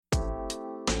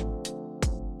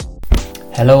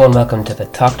Hello and welcome to the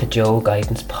Talk to Joe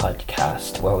Guidance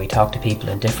podcast, where we talk to people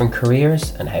in different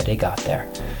careers and how they got there.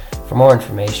 For more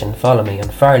information, follow me on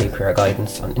Farley Career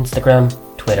Guidance on Instagram,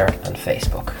 Twitter and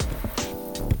Facebook.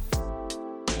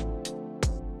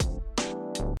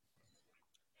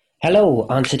 Hello,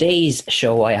 on today's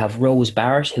show I have Rose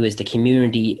Barret, who is the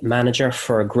Community Manager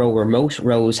for Grow Remot.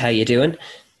 Rose, how you doing?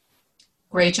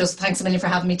 Great, Joseph. Thanks a million for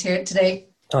having me today.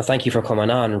 Oh, thank you for coming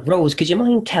on. Rose, could you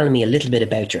mind telling me a little bit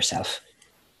about yourself?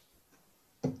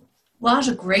 What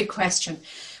a great question.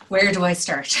 Where do I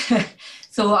start?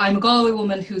 So I'm a Galway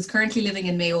woman who's currently living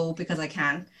in Mayo because I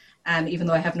can, even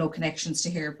though I have no connections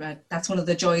to here, but that's one of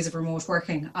the joys of remote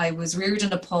working. I was reared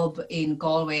in a pub in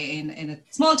Galway in a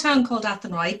small town called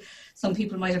Athenry. Some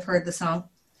people might have heard the song.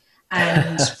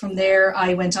 And from there,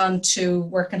 I went on to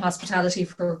work in hospitality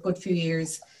for a good few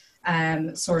years,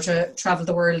 sort of traveled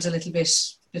the world a little bit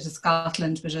of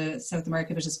Scotland, bit of South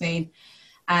America, bit of Spain.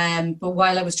 But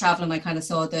while I was traveling, I kind of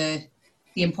saw the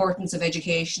importance of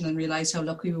education and realised how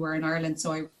lucky we were in Ireland.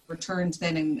 So I returned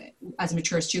then as a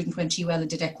mature student, went to UL and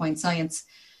did equine science.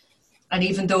 And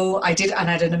even though I did, and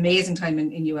I had an amazing time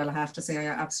in UL, I have to say, I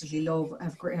absolutely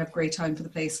have great time for the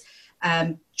place.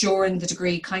 During the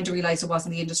degree, kind of realised it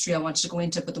wasn't the industry I wanted to go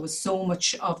into, but there was so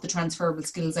much of the transferable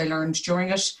skills I learned during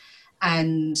it.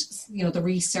 And, you know, the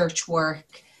research work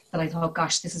that I thought,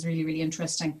 gosh, this is really, really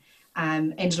interesting.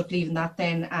 Ended up leaving that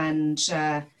then and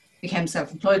became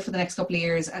self-employed for the next couple of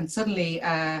years. And suddenly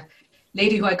a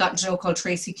lady who I got to know called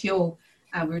Tracy Keogh,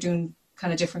 we were doing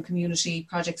kind of different community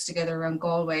projects together around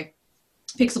Galway,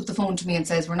 picks up the phone to me and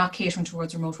says, we're not catering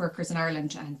towards remote workers in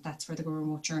Ireland. And that's where the Grow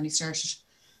Remote journey started.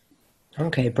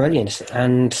 Okay, brilliant.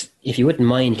 And if you wouldn't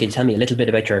mind, can you tell me a little bit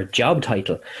about your job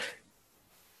title?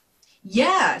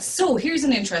 Yeah, so here's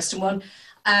an interesting one.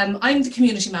 I'm the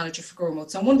community manager for Grow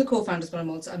Remot. So I'm one of the co-founders, but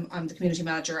I'm the community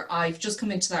manager. I've just come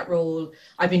into that role.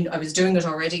 I was doing it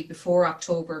already before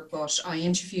October, but I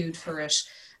interviewed for it.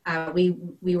 We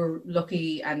were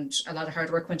lucky, and a lot of hard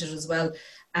work went into it as well,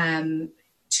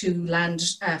 to land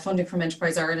funding from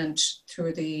Enterprise Ireland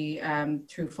through the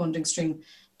through funding stream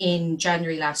in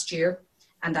January last year,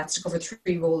 and that's to cover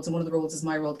 3 roles. And one of the roles is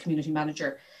my role, community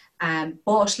manager.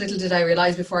 But little did I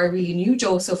realise before I really knew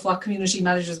Joseph what community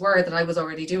managers were that I was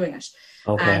already doing it.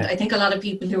 Okay. And I think a lot of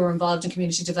people who are involved in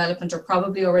community development are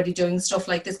probably already doing stuff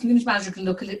like this. Community manager can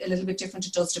look a little bit different.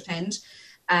 It does depend.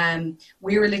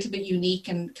 We're a little bit unique,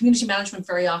 and community management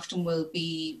very often will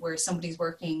be where somebody's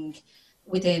working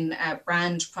within a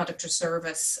brand, product or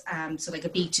service. So like a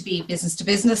B2B, business to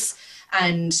business.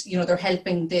 And, you know, they're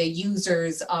helping the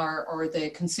users or the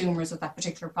consumers of that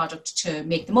particular product to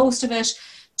make the most of it,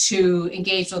 to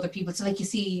engage with other people. So like you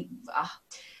see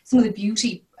some of the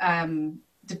beauty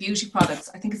products,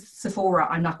 I think it's Sephora.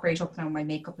 I'm not great up now on my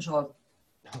makeup at all.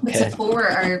 Okay. But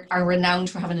Sephora are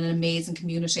renowned for having an amazing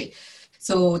community.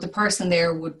 So the person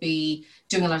there would be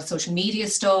doing a lot of social media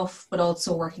stuff, but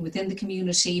also working within the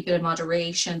community, a bit of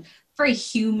moderation, very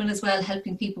human as well,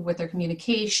 helping people with their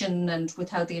communication and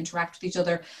with how they interact with each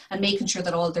other, and making sure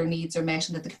that all their needs are met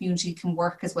and that the community can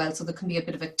work as well. So there can be a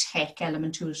bit of a tech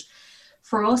element to it.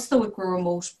 For us, though, at Grow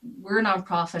Remot, we're a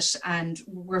non-profit, and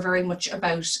we're very much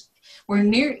about,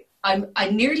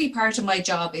 I'm nearly part of my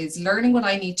job is learning what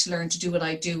I need to learn to do what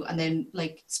I do, and then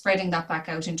like spreading that back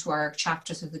out into our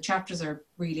chapters. So the chapters are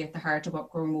really at the heart of what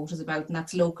Grow Remot is about, and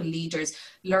that's local leaders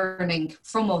learning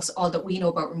from us all that we know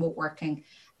about remote working,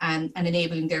 and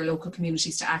enabling their local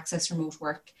communities to access remote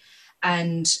work.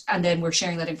 And then we're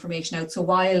sharing that information out. So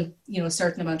while, you know, a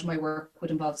certain amount of my work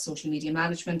would involve social media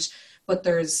management, but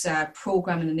there's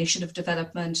program and initiative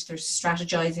development, there's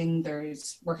strategizing,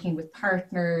 there's working with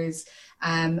partners.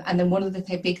 And then one of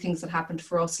the big things that happened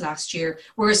for us last year,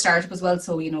 we're a startup as well.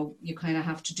 So, you know, you kind of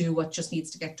have to do what just needs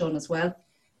to get done as well.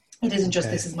 It isn't just,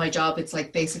 this is my job. It's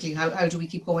like basically how do we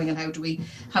keep going and how do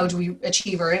we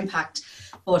achieve our impact?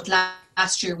 But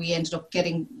last year we ended up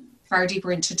getting far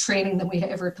deeper into training than we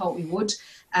ever thought we would.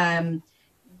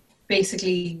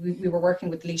 Basically, we were working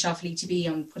with the Laois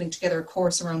ETB on putting together a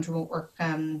course around remote work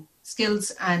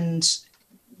skills, and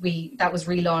that was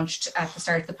relaunched at the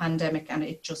start of the pandemic, and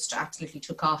it just absolutely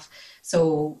took off.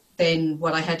 So then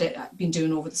what I had been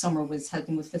doing over the summer was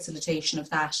helping with facilitation of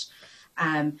that.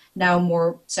 Now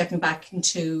more stepping back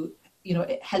into, you know,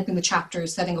 helping the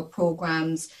chapters, setting up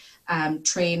programs,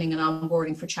 training and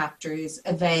onboarding for chapters,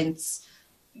 events.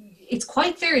 It's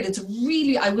quite varied. It's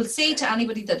really, I will say to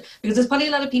anybody that, because there's probably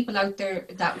a lot of people out there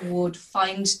that would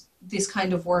find this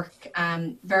kind of work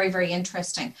very, very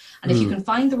interesting. And if you can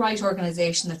find the right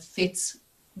organization that fits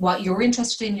what you're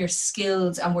interested in, your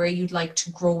skills and where you'd like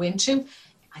to grow into,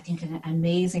 I think an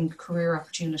amazing career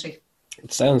opportunity.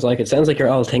 It sounds like you're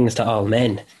all things to all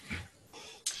men.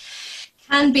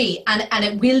 Can be, and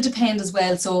it will depend as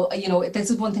well. So, this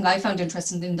is one thing I found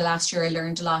interesting in the last year. I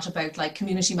learned a lot about like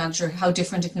community manager, how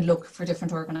different it can look for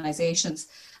different organizations.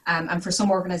 And for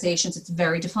some organizations, it's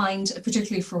very defined,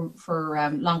 particularly for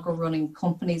longer running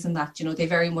companies and that, they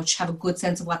very much have a good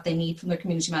sense of what they need from their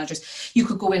community managers. You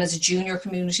could go in as a junior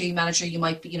community manager. You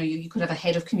might be, you could have a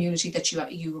head of community that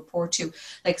you report to.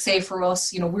 Like say for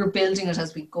us, we're building it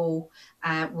as we go.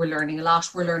 We're learning a lot.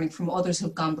 We're learning from others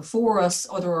who've gone before us,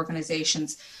 other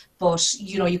organizations. But,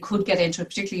 you could get into it,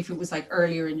 particularly if it was like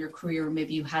earlier in your career,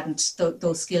 maybe you hadn't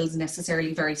those skills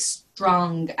necessarily very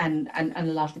strong and a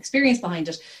lot of experience behind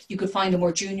it. You could find a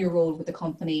more junior role with the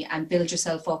company and build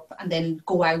yourself up and then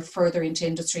go out further into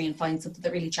industry and find something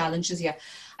that really challenges you.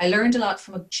 I learned a lot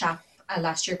from a chap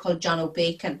last year called John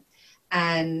O'Bacon.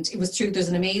 And it was there's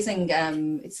an amazing,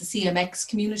 it's a CMX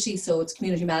community. So it's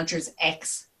Community Managers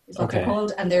X. Is what they're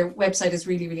called, and their website is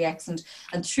really, really excellent.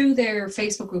 And through their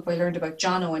Facebook group, I learned about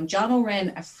Jono, and Jono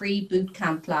ran a free boot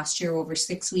camp last year over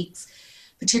 6 weeks,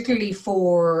 particularly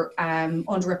for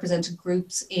underrepresented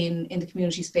groups in the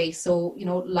community space. So,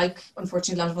 like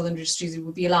unfortunately a lot of other industries, it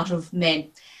would be a lot of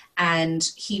men. And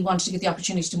he wanted to give the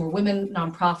opportunity to more women,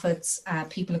 nonprofits,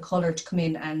 people of colour to come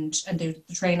in and do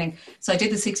the training. So I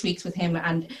did the 6 weeks with him.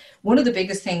 And one of the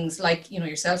biggest things, like,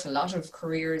 yourself, a lot of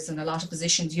careers and a lot of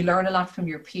positions, you learn a lot from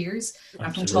your peers. Absolutely.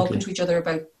 And from talking to each other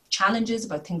about challenges,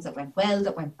 about things that went well,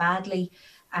 that went badly,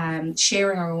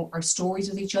 sharing our stories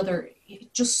with each other.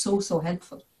 Just so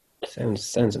helpful.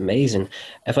 Sounds amazing.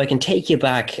 If I can take you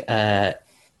back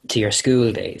to your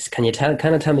school days, can you tell me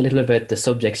a little about the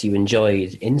subjects you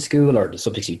enjoyed in school or the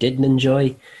subjects you didn't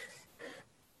enjoy?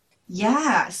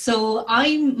 Yeah, so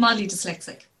I'm mildly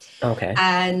dyslexic. Okay.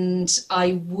 And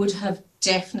I would have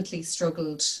definitely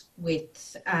struggled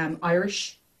with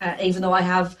Irish, even though I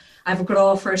have a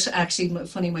Grow for it. Actually,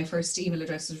 funny, my first email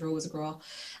address was Rose Barret.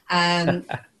 And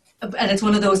it's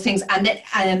one of those things.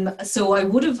 And so I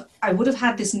would have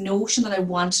had this notion that I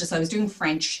wanted. So I was doing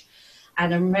French.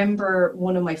 And I remember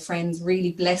one of my friends,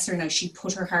 really bless her now, she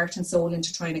put her heart and soul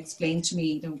into trying to explain to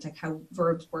me, like how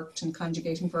verbs worked and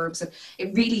conjugating verbs. And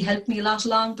it really helped me a lot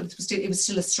along, but it was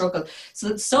still a struggle. So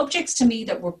the subjects to me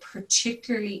that were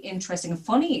particularly interesting and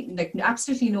funny, like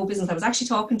absolutely no business. I was actually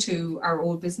talking to our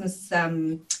old business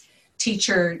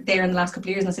teacher there in the last couple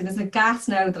of years, and I said, there's a gas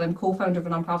now that I'm co-founder of a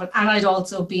nonprofit, and I'd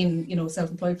also been,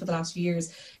 self-employed for the last few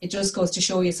years. It just goes to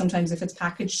show you sometimes if it's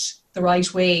packaged the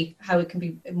right way, how it can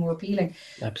be more appealing.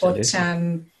 Absolutely.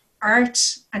 But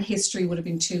art and history would have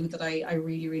been two that I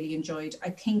really, really enjoyed.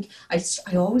 I think I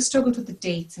always struggled with the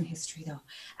dates in history though.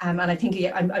 And I think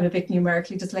I'm a bit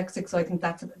numerically dyslexic, so I think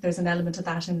there's an element of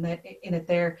that in it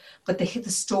there. But the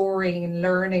story and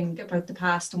learning about the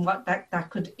past and what that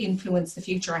could influence the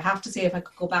future. I have to say, if I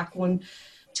could go back, one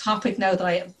topic now that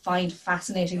I find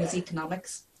fascinating is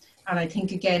economics. And I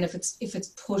think, again, if it's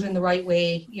put in the right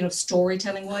way,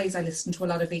 storytelling wise, I listen to a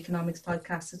lot of economics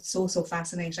podcasts. It's so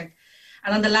fascinating.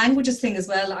 And on the languages thing as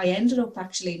well, I ended up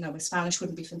actually, now my Spanish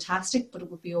wouldn't be fantastic, but it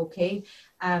would be okay.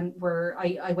 Where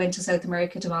I went to South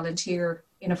America to volunteer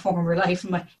in a former life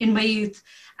in my youth,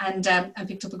 and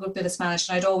picked up a good bit of Spanish.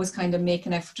 And I'd always kind of make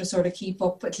an effort to sort of keep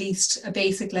up at least a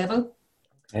basic level.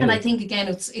 Okay. And I think, again,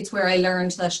 it's where I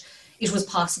learned that it was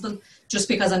possible. Just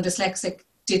because I'm dyslexic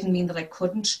didn't mean that I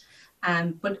couldn't.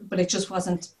 But it just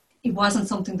wasn't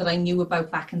something that I knew about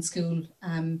back in school.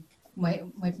 My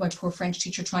poor French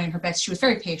teacher trying her best. She was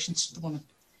very patient, the woman.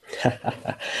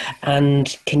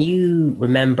 And can you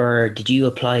remember, did you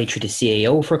apply through the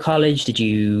CAO for college? Did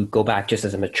you go back just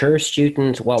as a mature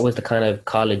student? What was the kind of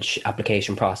college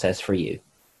application process for you?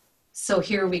 So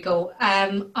here we go.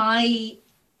 I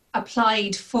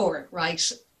applied for it,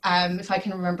 right? If I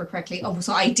can remember correctly.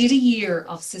 So I did a year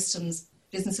of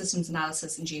business systems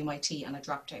analysis in GMIT, and I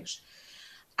dropped out.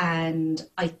 And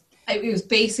it was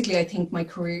basically, I think,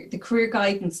 the career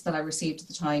guidance that I received at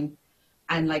the time.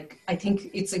 And I think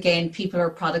it's, again, people are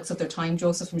products of their time,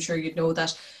 Joseph. I'm sure you'd know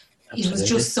that. Absolutely. It was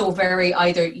just so very,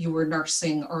 either you were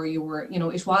nursing or you were,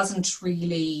 it wasn't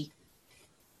really.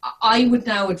 I would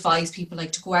now advise people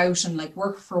to go out and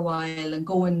work for a while and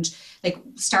go and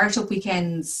startup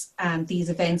weekends and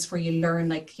these events where you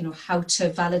learn how to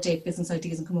validate business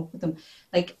ideas and come up with them.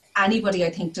 Anybody, I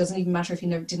think, doesn't even matter if you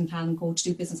didn't plan and go to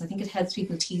do business. I think it helps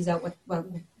people tease out what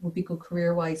would be good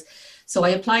career wise. So I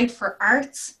applied for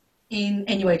arts in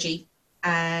NUIG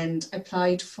and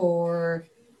applied for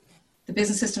the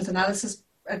business systems analysis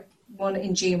one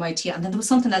in GMIT, and then there was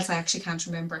something else I actually can't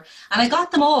remember. And I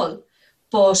got them all.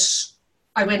 But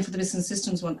I went for the business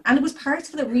systems one, and it was parts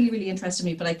of it that really, really interested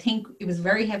me. But I think it was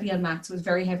very heavy on maths. It was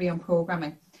very heavy on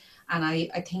programming. And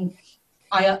I think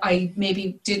I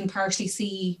maybe didn't partially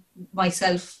see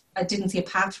myself, I didn't see a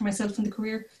path for myself in the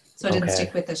career, so I didn't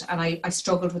stick with it, and I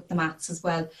struggled with the maths as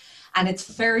well. And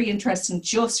it's very interesting,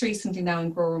 just recently now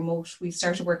in Grow Remote, we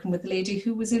started working with a lady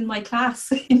who was in my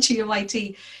class in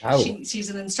GMIT. She's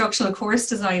an instructional course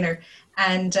designer,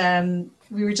 and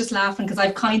we were just laughing because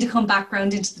I've kind of come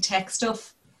background into the tech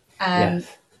stuff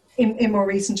in more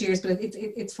recent years, but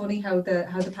it's funny how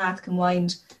the path can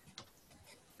wind.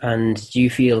 And do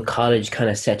you feel college kind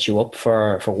of set you up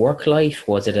for work life?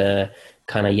 Was it a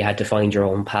kind of, you had to find your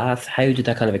own path? How did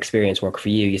that kind of experience work for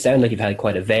you? You sound like you've had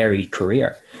quite a varied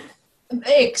career.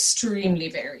 Extremely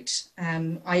varied.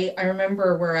 I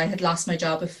remember where I had lost my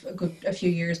job a few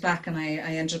years back, and I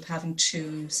ended up having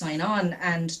to sign on,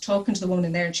 and talking to the woman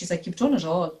in there, and she's like, you've done it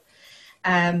all.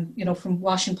 From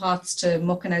washing pots to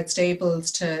mucking out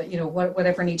stables to,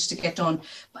 whatever needed to get done.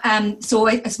 So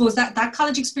I suppose that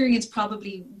college experience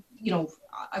probably,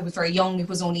 I was very young, it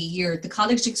was only a year. The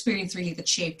college experience really that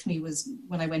shaped me was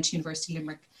when I went to University of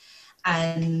Limerick,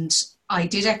 and I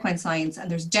did equine science,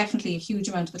 and there's definitely a huge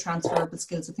amount of the transferable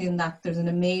skills within that. There's an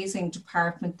amazing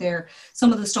department there.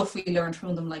 Some of the stuff we learned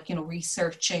from them, like,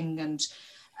 researching and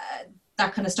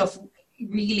that kind of stuff,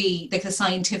 really, like the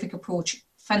scientific approach,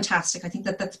 fantastic. I think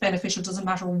that's beneficial. Doesn't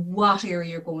matter what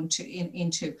area you're going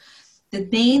into. The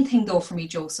main thing though for me,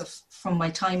 Joseph, from my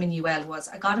time in UL was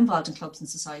I got involved in clubs and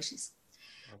societies.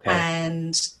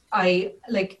 And I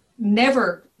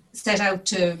never set out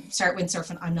to start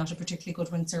windsurfing. I'm not a particularly good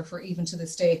windsurfer even to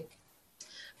this day,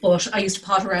 but I used to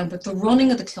pot around. But the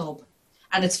running of the club,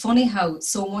 and it's funny how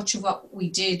so much of what we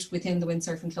did within the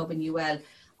windsurfing club in UL,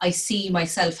 I see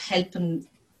myself helping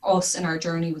us in our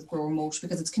journey with Grow Remote,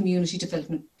 because it's community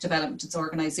development, it's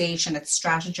organisation, it's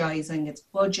strategising, it's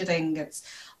budgeting, it's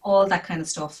all that kind of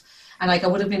stuff. And I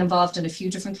would have been involved in a few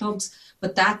different clubs,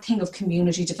 but that thing of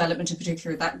community development in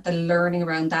particular, that the learning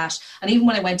around that, and even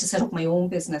when I went to set up my own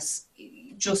business,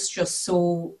 just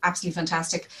so absolutely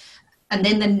fantastic. And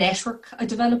then the network I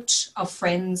developed of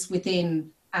friends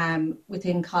within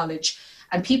college,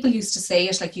 and people used to say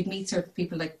it, like, you'd meet certain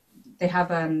people, like they have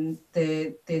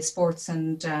the sports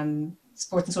and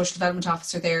social development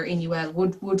officer there in UL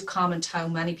would comment how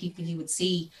many people you would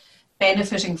see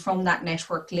benefiting from that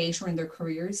network later in their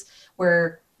careers,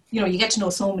 where you get to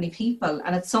know so many people,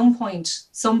 and at some point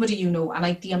somebody and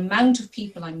the amount of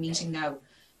people I'm meeting now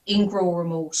in Grow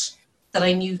Remote that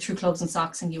I knew through clubs and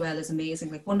socks in UL is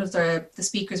amazing. Like one of the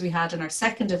speakers we had in our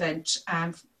second event,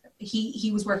 he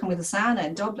was working with Asana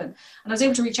in Dublin, and I was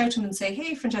able to reach out to him and say,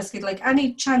 hey Francesca, like,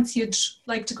 any chance you'd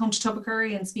like to come to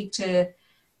Tubbercurry and speak to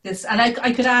this? And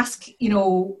I could ask,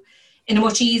 in a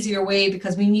much easier way,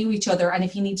 because we knew each other, and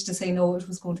if he needed to say no, it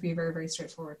was going to be a very, very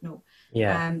straightforward no.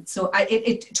 So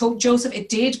it told Joseph, it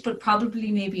did, but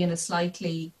probably maybe in a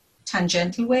slightly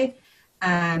tangential way,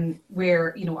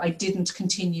 where I didn't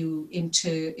continue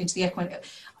into the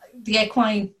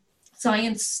equine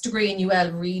science degree in UL.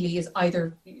 Really is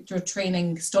either you're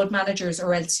training stud managers,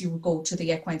 or else you would go to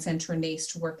the equine centre in Naas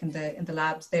to work in the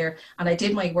labs there. And I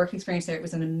did my work experience there. It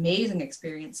was an amazing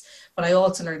experience, but I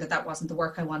also learned that wasn't the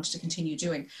work I wanted to continue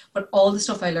doing. But all the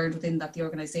stuff I learned within that, the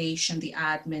organisation, the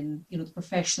admin, the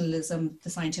professionalism,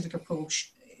 the scientific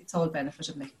approach, it's all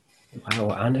benefited me. Wow.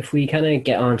 And if we kind of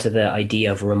get onto the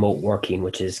idea of remote working,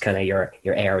 which is kind of your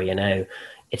area now,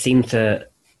 it seems to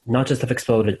not just have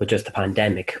exploded with just the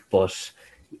pandemic, but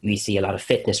we see a lot of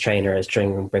fitness trainers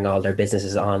trying to bring all their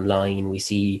businesses online. We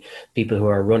see people who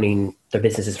are running their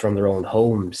businesses from their own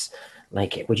homes.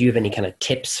 Like, would you have any kind of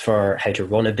tips for how to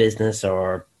run a business,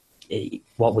 or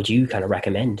what would you kind of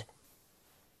recommend?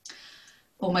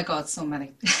 Oh my God, so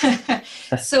many.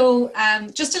 So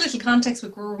just a little context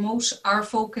with Grow Remote. Our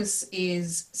focus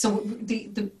is, so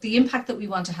the impact that we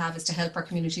want to have is to help our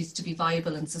communities to be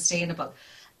viable and sustainable.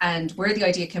 And where the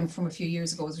idea came from a few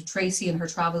years ago was with Tracy and her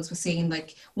travels was seeing,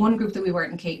 like, one group that we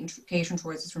weren't catering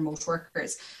towards was remote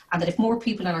workers. And that if more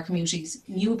people in our communities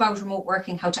knew about remote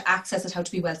working, how to access it, how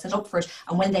to be well set up for it.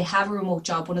 And when they have a remote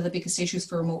job, one of the biggest issues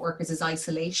for remote workers is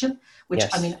isolation, which, yes.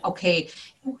 I mean, okay,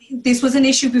 this was an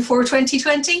issue before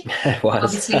 2020. It was.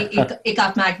 Obviously, it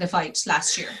got magnified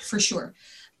last year, for sure.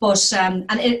 But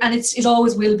it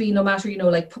always will be, no matter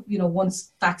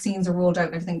once vaccines are rolled out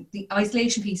and everything, the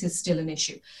isolation piece is still an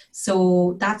issue.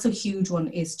 So that's a huge one,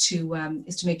 is to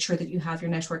make sure that you have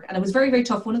your network. And it was very, very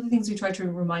tough. One of the things we tried to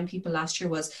remind people last year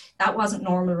was that wasn't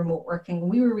normal remote working, and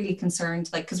we were really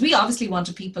concerned, because we obviously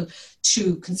wanted people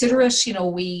to consider it.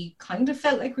 We kind of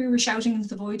felt like we were shouting into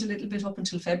the void a little bit up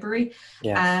until February.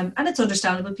 Yes. And it's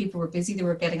understandable. People were busy; they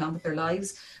were getting on with their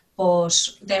lives. But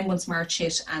then once March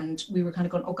hit and we were kind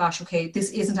of going, oh gosh, okay,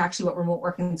 this isn't actually what remote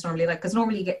working is normally like. Because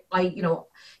normally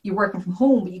you're working from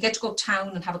home, but you get to go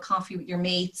uptown and have a coffee with your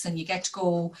mates, and you get to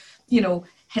go,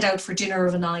 head out for dinner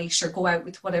of a night or go out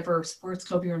with whatever sports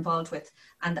club you're involved with.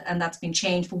 And that's been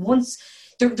changed. But once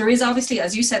there is obviously,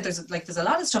 as you said, there's a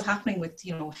lot of stuff happening with,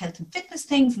 health and fitness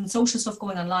things and social stuff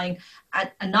going online.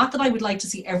 And not that I would like to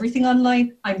see everything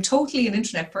online. I'm totally an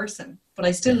internet person, but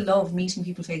I still love meeting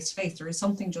people face to face. There is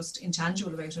something just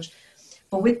intangible about it.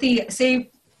 But with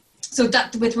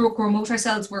with Grow Remot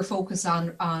ourselves, we're focused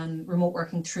on remote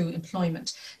working through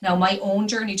employment. Now, my own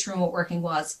journey to remote working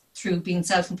was through being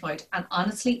self-employed. And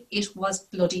honestly, it was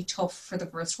bloody tough for the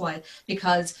first while,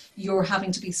 because you're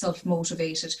having to be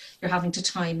self-motivated. You're having to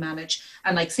time manage.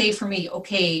 And like, say for me,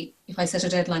 okay, if I set a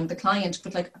deadline with the client,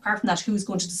 but like, apart from that, who's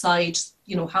going to decide,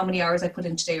 how many hours I put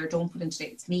in today or don't put in today?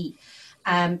 It's me.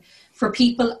 For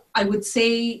people, I would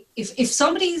say if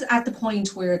somebody's at the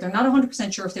point where they're not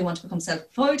 100% sure if they want to become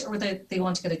self-employed or they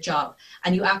want to get a job,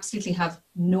 and you absolutely have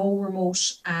no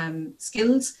remote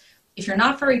skills, if you're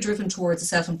not very driven towards the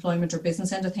self-employment or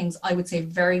business end of things, I would say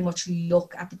very much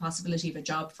look at the possibility of a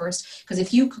job first. Because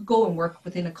if you could go and work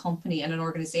within a company and an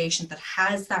organization that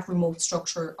has that remote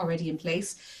structure already in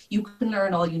place, you can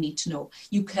learn all you need to know.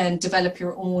 You can develop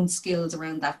your own skills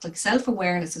around that. Like,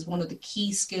 self-awareness is one of the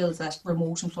key skills that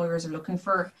remote employers are looking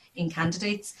for in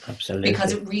candidates. Absolutely.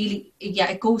 Because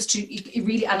it goes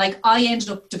to, and like, I ended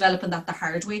up developing that the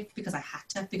hard way because I had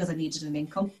to, because I needed an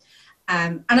income.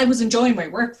 And I was enjoying my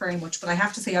work very much, but I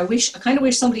have to say, I kind of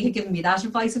wish somebody had given me that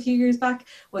advice a few years back,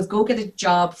 was go get a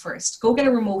job first, go get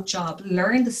a remote job,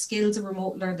 learn the skills of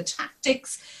remote, learn the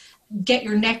tactics, get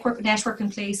your network in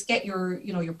place, get your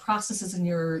processes and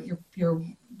your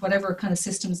whatever kind of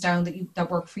systems down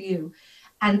that work for you.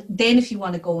 And then if you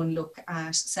want to go and look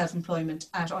at self-employment,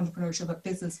 at entrepreneurship, at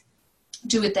business,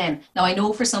 do it then. Now, I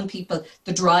know for some people,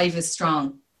 the drive is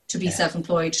strong to be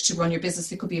self-employed, to run your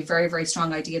business. It could be a very, very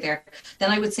strong idea there.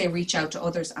 Then I would say reach out to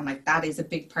others. And like, that is a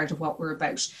big part of what we're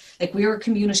about. Like, we're a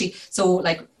community. So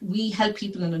like, we help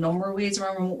people in a number of ways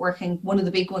around remote working. One of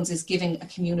the big ones is giving a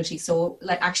community. So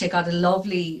like, actually I got a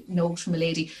lovely note from a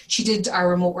lady. She did our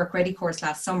remote work ready course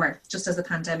last summer, just as the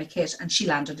pandemic hit, and she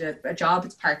landed a job.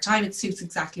 It's part-time. It suits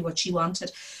exactly what she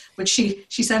wanted. But she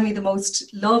sent me the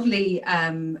most lovely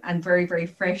and very, very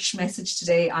fresh message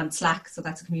today on Slack. So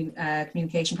that's a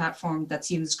communication platform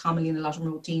that's used commonly in a lot of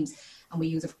remote teams, and we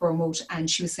use it for Grow Remot. And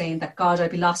she was saying that, God,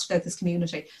 I'd be lost without this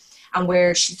community. And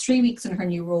where she's 3 weeks in her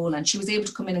new role, and she was able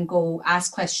to come in and go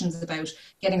ask questions about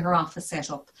getting her office set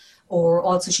up. Or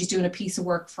also she's doing a piece of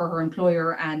work for her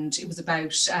employer, and it was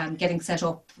about getting set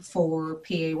up for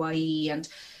PAYE. And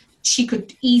she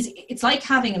could it's like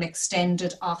having an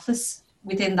extended office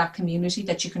within that community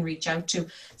that you can reach out to.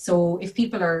 So if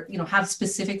people are, have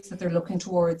specifics that they're looking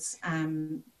towards,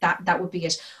 that would be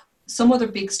it. Some other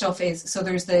big stuff is, so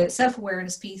there's the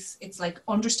self-awareness piece. It's like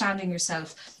understanding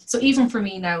yourself. So even for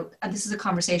me now, and this is a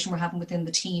conversation we're having within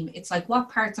the team, it's like, what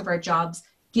parts of our jobs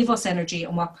give us energy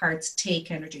and what parts take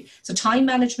energy. So time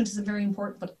management is very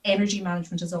important, but energy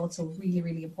management is also really,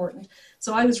 really important.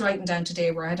 So I was writing down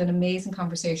today where I had an amazing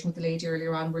conversation with the lady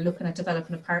earlier on. We're looking at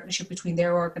developing a partnership between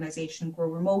their organisation and Grow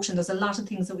Remot, and there's a lot of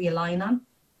things that we align on.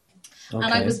 Okay.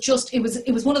 And I was just, it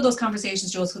was one of those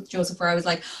conversations, Joseph, where I was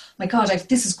like, my God,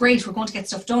 this is great. We're going to get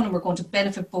stuff done and we're going to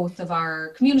benefit both of our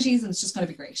communities, and it's just going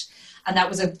to be great. And that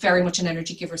was very much an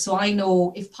energy giver. So I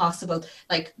know, if possible,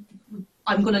 like,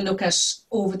 I'm going to look at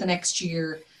over the next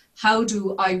year, how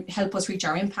do I help us reach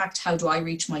our impact? How do I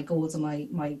reach my goals and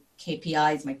my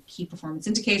KPIs, my key performance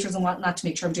indicators and whatnot, to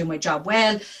make sure I'm doing my job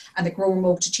well, and that Grow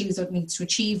Remot achieves what it needs to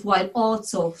achieve, while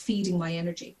also feeding my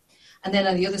energy. And then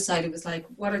on the other side, it was like,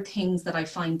 what are things that I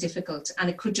find difficult? And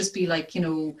it could just be like,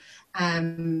 needing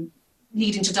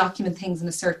to document things in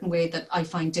a certain way that I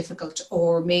find difficult,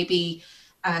 or maybe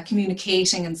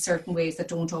communicating in certain ways that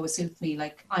don't always suit me.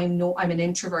 Like, I'm an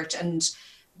introvert, and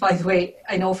by the way,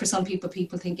 I know for some people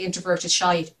think introvert is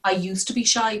shy. I used to be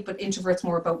shy, but introvert's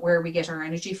more about where we get our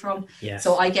energy from. Yes.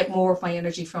 So I get more of my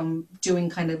energy from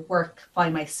doing kind of work by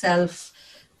myself,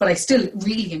 but I still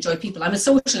really enjoy people. I'm a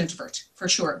social introvert for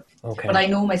sure. Okay. But I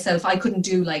know myself, I couldn't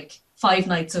do like 5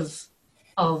 nights of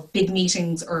big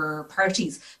meetings or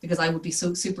parties, because I would be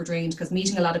so super drained, because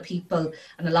meeting a lot of people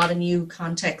and a lot of new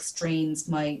context drains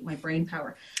my brain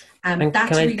power. And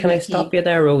can I stop you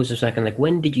there, Rose, a second? Like,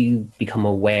 when did you become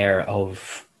aware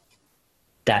of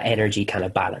that energy kind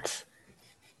of balance?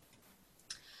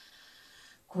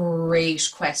 Great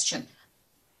question.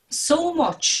 So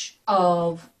much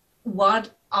of what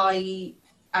I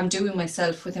am doing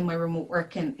myself within my remote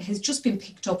working has just been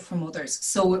picked up from others.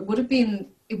 So it would have been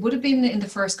in the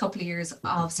first couple of years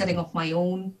of setting up my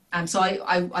own. So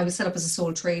I was set up as a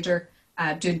sole trader,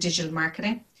 doing digital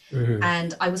marketing,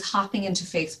 and I was hopping into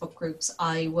Facebook groups.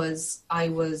 I was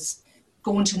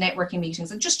going to networking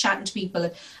meetings and just chatting to people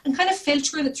and kind of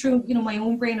filtering it through, my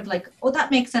own brain of like, oh,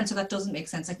 that makes sense or that doesn't make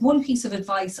sense. Like, one piece of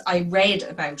advice I read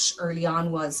about early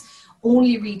on was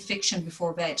only read fiction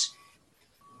before bed.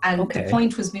 And the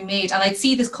point was being made, and I'd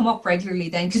see this come up regularly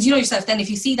then, because you know yourself then, if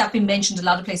you see that being mentioned a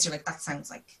lot of places, you're like, that sounds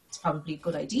like it's probably a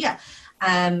good idea.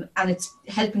 And it's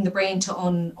helping the brain to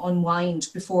unwind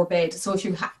before bed. So if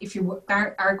you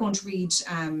are going to read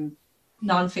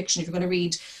nonfiction, if you're going to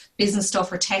read business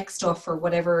stuff or tech stuff or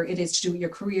whatever it is to do with your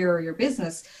career or your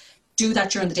business, do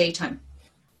that during the daytime.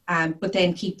 But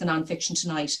then keep the nonfiction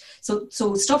tonight. So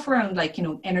stuff around like,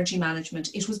 energy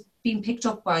management, it was being picked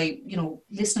up by,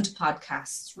 listening to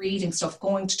podcasts, reading stuff,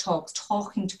 going to talks,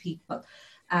 talking to people.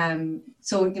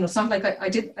 So, it's not like I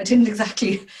didn't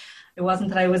exactly, it wasn't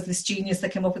that I was this genius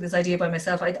that came up with this idea by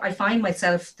myself. I find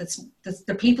myself, that's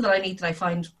the people that I meet that I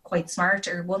find quite smart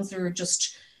are ones that are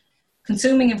just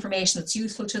consuming information that's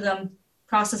useful to them,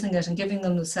 processing it and giving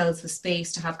themselves the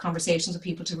space to have conversations with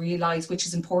people to realize which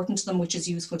is important to them, which is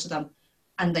useful to them,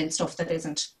 and then stuff that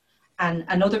isn't. And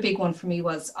another big one for me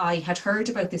was I had heard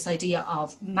about this idea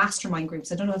of mastermind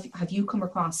groups. I don't know have you come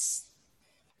across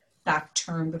that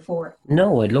term before?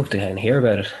 No, I'd love to hear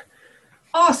about it.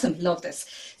 Awesome, love this.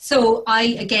 So I,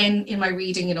 again, in my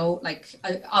reading,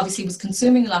 I obviously was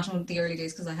consuming a lot in the early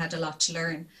days because I had a lot to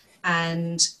learn.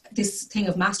 And this thing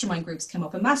of mastermind groups came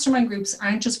up, and mastermind groups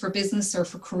aren't just for business or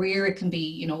for career. It can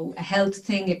be, a health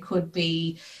thing. It could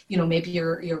be, maybe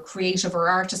you're creative or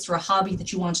artist or a hobby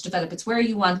that you want to develop. It's where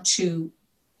you want to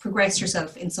progress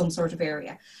yourself in some sort of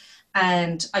area.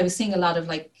 And I was seeing a lot of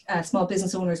small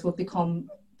business owners would become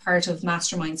part of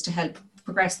masterminds to help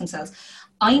progress themselves.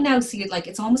 I now see it like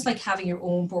it's almost like having your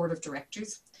own board of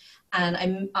directors.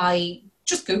 And I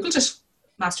just Googled it,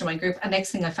 mastermind group, and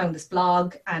next thing I found this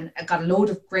blog, and I got a load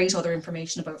of great other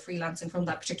information about freelancing from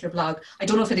that particular blog. I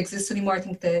don't know if it exists anymore. I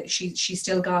think that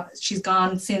she's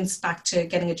gone since back to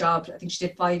getting a job. I think she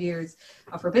did 5 years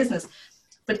of her business.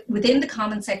 But within the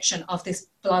comment section of this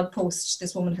blog post,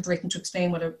 this woman had written to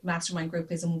explain what a mastermind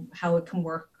group is and how it can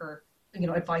work, or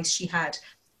advice she had.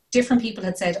 Different people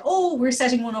had said, oh, we're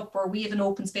setting one up, or we have an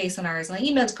open space on ours. And I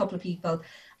emailed a couple of people,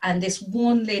 and this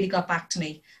one lady got back to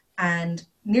me, and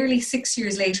nearly 6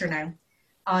 years later now,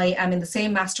 I am in the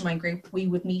same mastermind group. We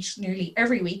would meet nearly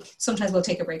every week. Sometimes we'll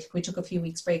take a break. We took a few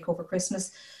weeks break over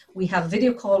Christmas. We have a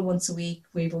video call once a week.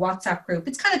 We have a WhatsApp group.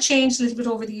 It's kind of changed a little bit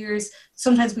over the years.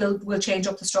 Sometimes we'll change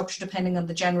up the structure depending on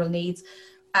the general needs.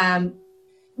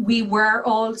 We were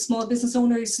all small business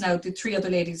owners. Now the 3 other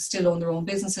ladies still own their own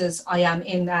businesses. I am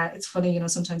in, it's funny,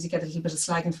 sometimes you get a little bit of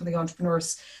slagging from the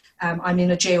entrepreneurs. I'm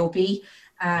in a JOB.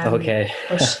 Okay.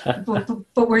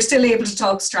 but we're still able to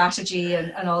talk strategy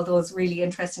and all those really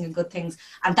interesting and good things.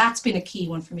 And that's been a key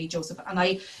one for me, Joseph.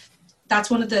 And that's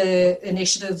one of the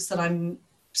initiatives that I'm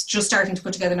just starting to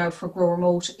put together now for Grow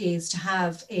Remote, is to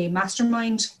have a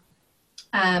mastermind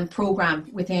program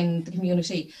within the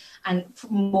community. And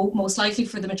most likely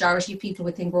for the majority of people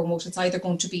within Grow Remote, it's either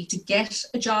going to be to get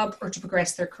a job or to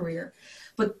progress their career.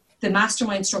 But the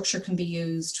mastermind structure can be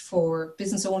used for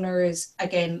business owners.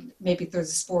 Again, maybe if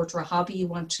there's a sport or a hobby you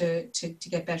want to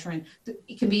get better in,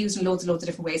 it can be used in loads of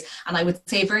different ways. And I would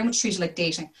say very much treat it like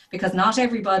dating, because not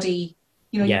everybody,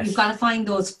 Yes. You've got to find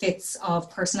those fits of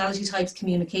personality types,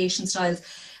 communication styles.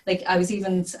 Like I was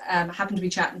even happened to be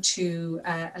chatting to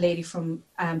a lady from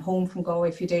home from Galway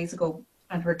a few days ago,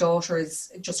 and her daughter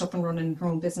is just up and running her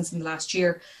own business in the last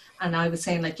year. And I was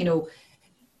saying,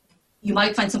 you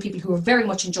might find some people who very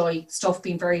much enjoy stuff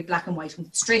being very black and white and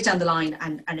straight down the line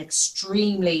and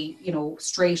extremely,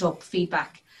 straight up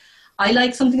feedback. I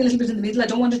like something a little bit in the middle. I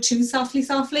don't want it too softly.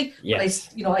 Yes.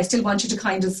 But I still want you to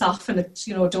kind of soften it.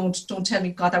 Don't tell me,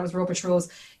 God, that was rubbish, Rose.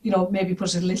 Maybe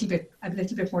put it a little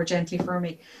bit more gently for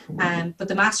me. But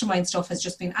the mastermind stuff has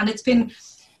just been, and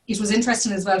it was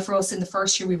interesting as well for us. In the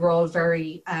first year, we were all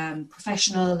very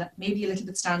professional, maybe a little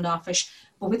bit standoffish.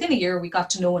 But within a year, we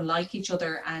got to know and like each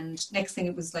other. And next thing,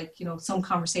 it was like, some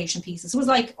conversation pieces. It was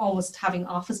like almost having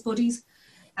office buddies.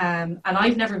 And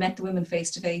I've never met the women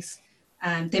face to face.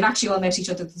 They've actually all met each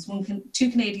other. There's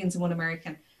 2 Canadians and 1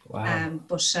 American. Wow.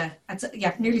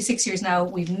 But nearly 6 years now,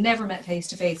 we've never met face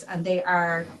to face. And they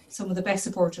are some of the best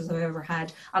supporters I've ever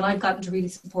had. And I've gotten to really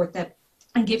support them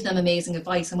and give them amazing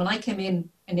advice. And when I came in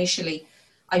initially,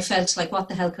 I felt like, what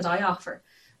the hell could I offer?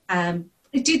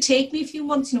 It did take me a few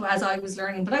months, as I was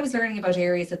learning, but I was learning about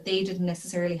areas that they didn't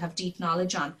necessarily have deep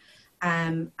knowledge on.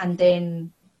 And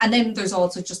then there's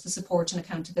also just the support and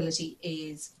accountability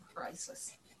is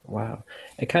priceless. Wow.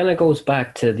 It kind of goes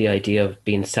back to the idea of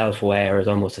being self-aware as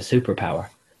almost a superpower.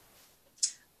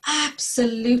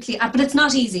 Absolutely. But it's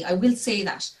not easy. I will say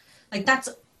that. Like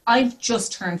I've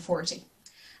just turned 40.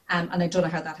 And I don't know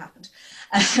how that happened.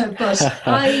 But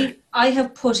I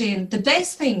have put in the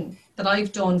best thing that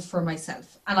I've done for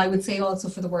myself. And I would say also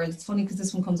for the world. It's funny because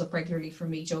this one comes up regularly for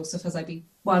me, Joseph, as I be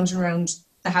wandering around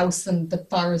the house and the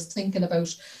forest thinking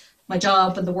about my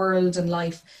job and the world and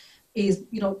life. Is,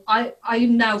 you know,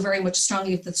 I'm now very much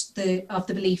strongly of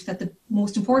the belief that the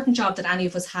most important job that any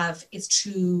of us have is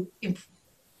to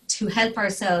help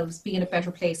ourselves be in a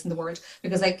better place in the world.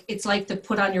 Because like it's like to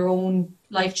put on your own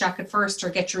life jacket first or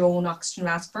get your own oxygen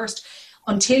mask first.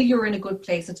 Until you're in a good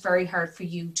place, it's very hard for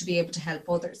you to be able to help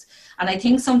others. And I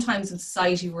think sometimes in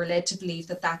society we're led to believe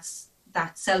that that's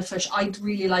selfish. I'd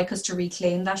really like us to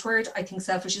reclaim that word. I think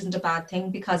selfish isn't a bad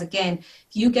thing because, again,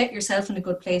 if you get yourself in a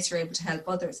good place, you're able to help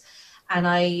others. And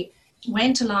I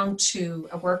went along to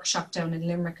a workshop down in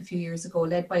Limerick a few years ago,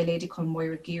 led by a lady called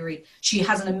Moira Geary. She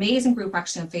has an amazing group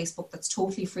actually on Facebook that's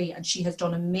totally free, and she has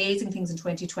done amazing things in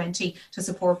 2020 to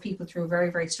support people through a very,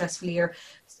 very stressful year.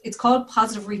 It's called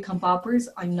Positive Recombobbers.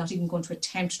 I'm not even going to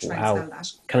attempt to try and spell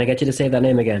that. Can I get you to say that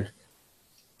name again?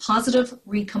 Positive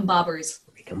Recombobbers.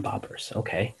 Recombobbers,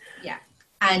 okay. Yeah.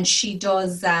 And she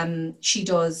does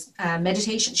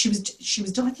meditation. She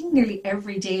was doing, I think, nearly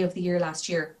every day of the year last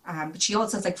year. But she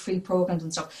also has like free programs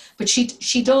and stuff. But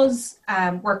she does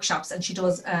workshops, and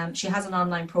she has an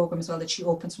online program as well that she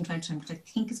opens from time to time, which I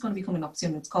think is going to be coming up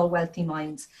soon. It's called Wealthy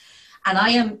Minds. And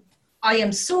I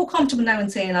am so comfortable now in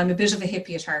saying I'm a bit of a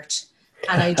hippie at heart.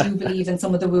 And I do believe in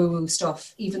some of the woo-woo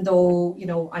stuff, even though, you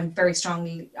know, I'm very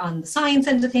strongly on the science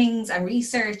end of things and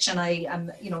research, and I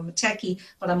am, you know, I'm a techie,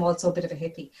 but I'm also a bit of a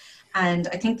hippie. And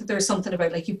I think that there's something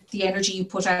about like the energy you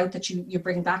put out that you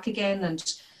bring back again, and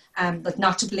like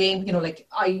not to blame, you know, like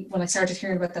when I started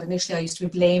hearing about that initially, I used to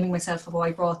be blaming myself of, oh,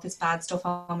 I brought this bad stuff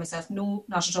on myself. No,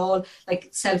 not at all. Like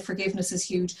self-forgiveness is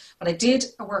huge. But I did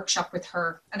a workshop with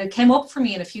her, and it came up for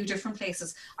me in a few different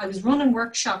places. I was running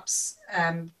workshops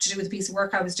to do with a piece of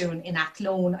work I was doing in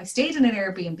Athlone. I stayed in an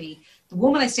Airbnb. The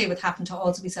woman I stayed with happened to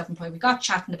also be self-employed. We got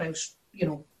chatting about, you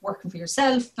know, working for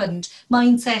yourself and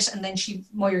mindset. And then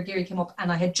Moira Geary came up,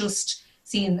 and I had just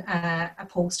seen a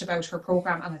post about her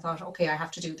program, and I thought, okay, I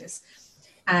have to do this.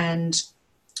 And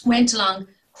went along,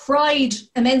 cried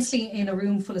immensely in a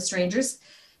room full of strangers.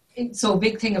 So a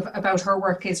big thing about her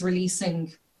work is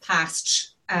releasing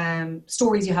past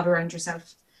stories you have around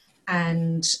yourself,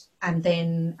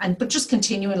 but just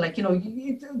continuing, like, you know,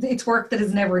 it's work that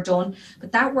is never done.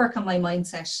 But that work on my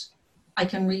mindset, I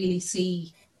can really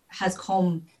see has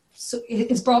come, so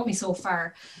it's brought me so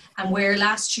far. And where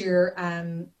last year,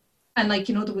 and like,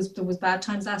 you know, there was bad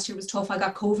times last year. It was tough. I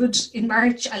got COVID in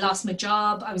March. I lost my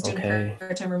job. I was doing a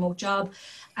part-time remote job.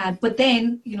 But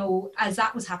then, you know, as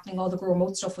that was happening, all the Grow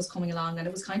Remote stuff was coming along, and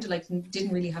it was kind of like,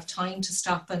 didn't really have time to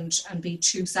stop and be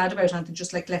too sad about anything.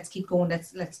 Just like, let's keep going.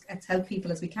 Let's help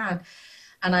people as we can.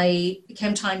 And it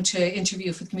came time to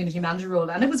interview for the community manager role.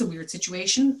 And it was a weird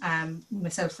situation.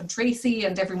 Myself and Tracy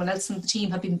and everyone else in the team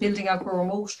had been building out Grow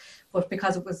Remote, but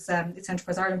because it was it's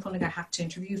Enterprise Ireland funding, I had to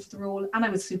interview for the role. And I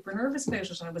was super nervous about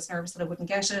it. And I was nervous that I wouldn't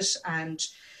get it. And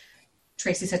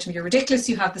Tracy said to me, "You're ridiculous.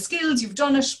 You have the skills. You've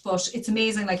done it." But it's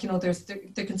amazing. Like, you know, there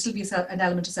can still be an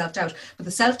element of self-doubt. But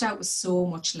the self-doubt was so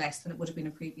much less than it would have been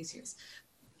in previous years.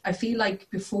 I feel like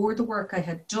before the work I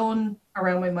had done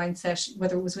around my mindset,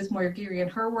 whether it was with Moira Geary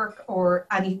and her work or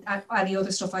any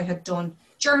other stuff I had done,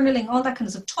 journaling, all that kind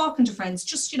of stuff, talking to friends,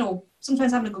 just, you know,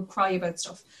 sometimes having a good cry about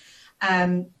stuff,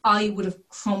 I would have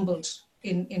crumbled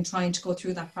in trying to go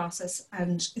through that process.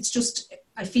 And it's just,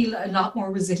 I feel a lot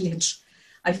more resilient.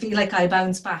 I feel like I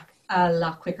bounce back a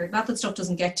lot quicker. Not that stuff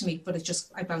doesn't get to me, but it's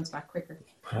just, I bounce back quicker.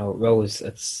 Wow, Rose,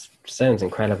 it sounds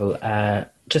incredible.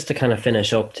 Just to kind of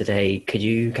finish up today, could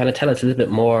you kind of tell us a little bit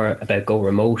more about Go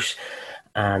Remote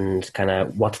and kind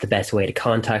of what's the best way to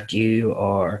contact you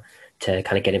or to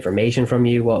kind of get information from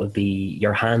you? What would be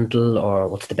your handle, or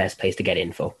what's the best place to get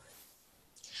info?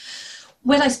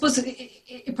 Well, I suppose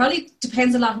it probably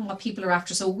depends a lot on what people are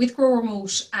after. So with Grow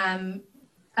Remote,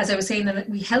 as I was saying,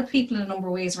 we help people in a number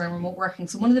of ways around remote working.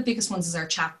 So one of the biggest ones is our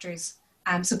chapters.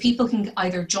 So people can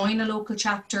either join a local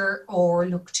chapter or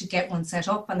look to get one set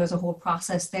up, and there's a whole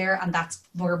process there, and that's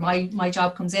where my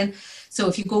job comes in. So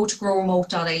if you go to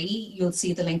growremote.ie, you'll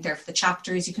see the link there for the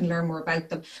chapters. You can learn more about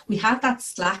them. We have that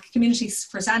Slack community.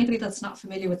 For anybody that's not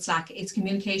familiar with Slack, it's a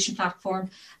communication platform,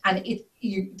 and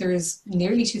there's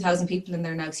nearly 2,000 people in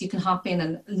there now. So you can hop in,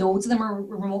 and loads of them are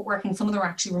remote working. Some of them are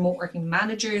actually remote working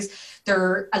managers. There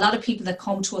are a lot of people that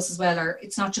come to us as well.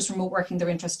 It's not just remote working they're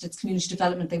interested, it's community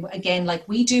development. They, again, like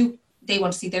we do, they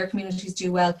want to see their communities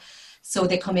do well. So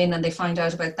they come in and they find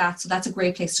out about that. So that's a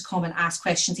great place to come and ask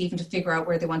questions, even to figure out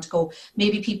where they want to go.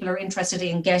 Maybe people are interested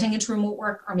in getting into remote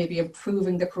work, or maybe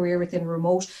improving their career within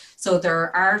remote. So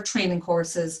there are training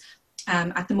courses.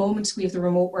 At the moment, we have the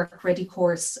Remote Work Ready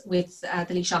course with the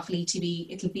Leashoff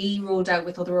ETB. It'll be rolled out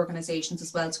with other organisations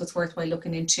as well, so it's worthwhile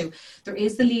looking into. There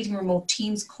is the Leading Remote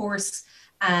Teams course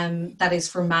that is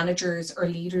for managers or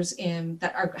leaders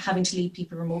that are having to lead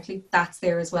people remotely. That's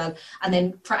there as well. And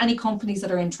then for any companies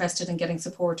that are interested in getting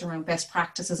support around best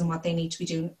practices and what they need to be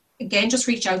doing, again, just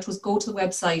reach out to us, go to the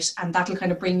website, and that'll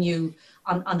kind of bring you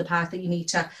on the path that you need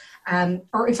to.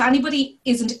 Or if anybody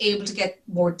isn't able to get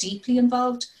more deeply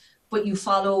involved, but you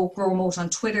follow Grow Remote on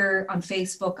Twitter, on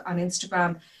Facebook, on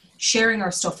Instagram, sharing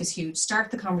our stuff is huge. Start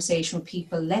the conversation with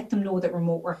people, let them know that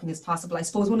remote working is possible. I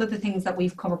suppose one of the things that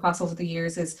we've come across over the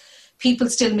years is people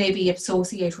still maybe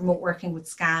associate remote working with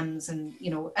scams, and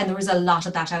and there is a lot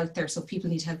of that out there. So if people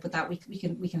need help with that, we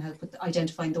can help with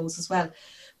identifying those as well.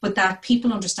 But that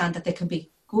people understand that they can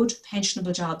be good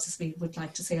pensionable jobs, as we would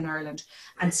like to say in Ireland,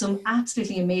 and some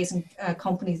absolutely amazing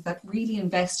companies that really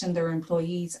invest in their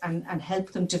employees and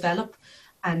help them develop.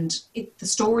 And the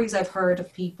stories I've heard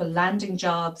of people landing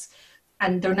jobs,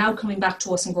 and they're now coming back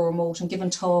to us in Grow Remote and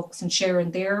giving talks and sharing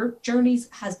their journeys,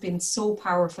 has been so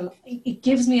powerful. It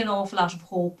gives me an awful lot of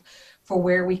hope for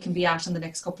where we can be at in the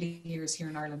next couple of years here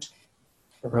in Ireland.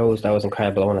 Rose, that was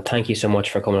incredible. I want to thank you so much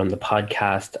for coming on the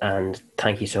podcast, and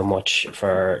thank you so much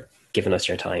for giving us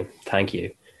your time. Thank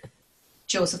you.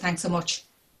 Joseph, thanks so much.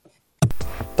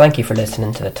 Thank you for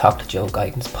listening to the Talk to Joe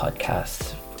Guidance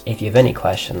podcast. If you have any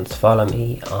questions, follow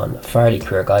me on Farley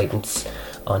Career Guidance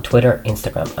on Twitter,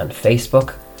 Instagram and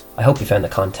Facebook. I hope you found the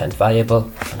content valuable,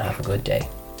 and have a good day.